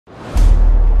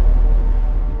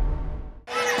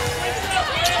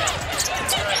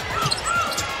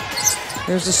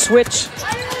There's a switch.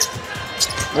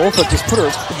 Wolfa just put her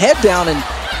head down and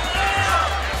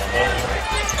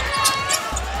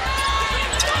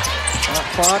shot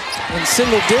clock in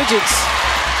single digits.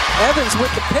 Evans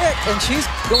with the pick, and she's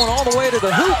going all the way to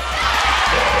the hoop.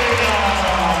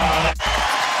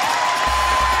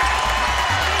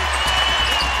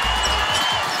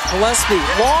 Gillespie,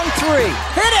 long three,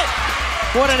 hit it!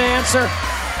 What an answer.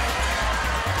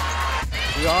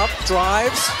 Up,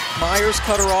 drives, Myers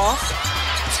cut her off.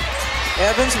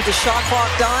 Evans with the shot clock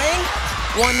dying.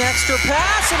 One extra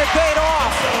pass, and it paid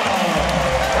off.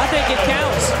 I think it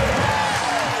counts.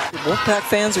 The Wolfpack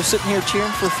fans are sitting here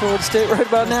cheering for Florida State right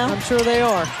about now. I'm sure they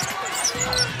are.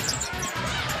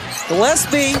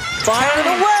 Gillespie firing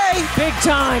away. Big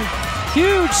time.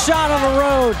 Huge shot on the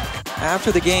road.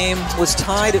 After the game was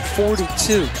tied at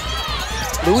 42.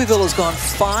 Louisville has gone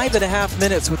 5.5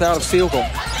 minutes without a field goal.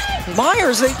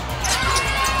 Myers, it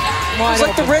was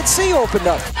like the Red Sea opened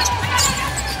up.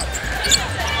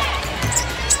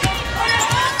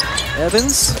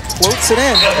 Evans floats it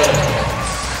in.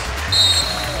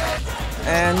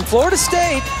 And Florida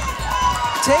State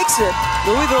takes it.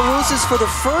 Louisville loses for the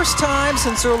first time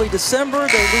since early December.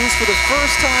 They lose for the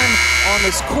first time on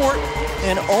this court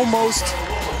in almost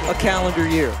a calendar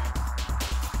year.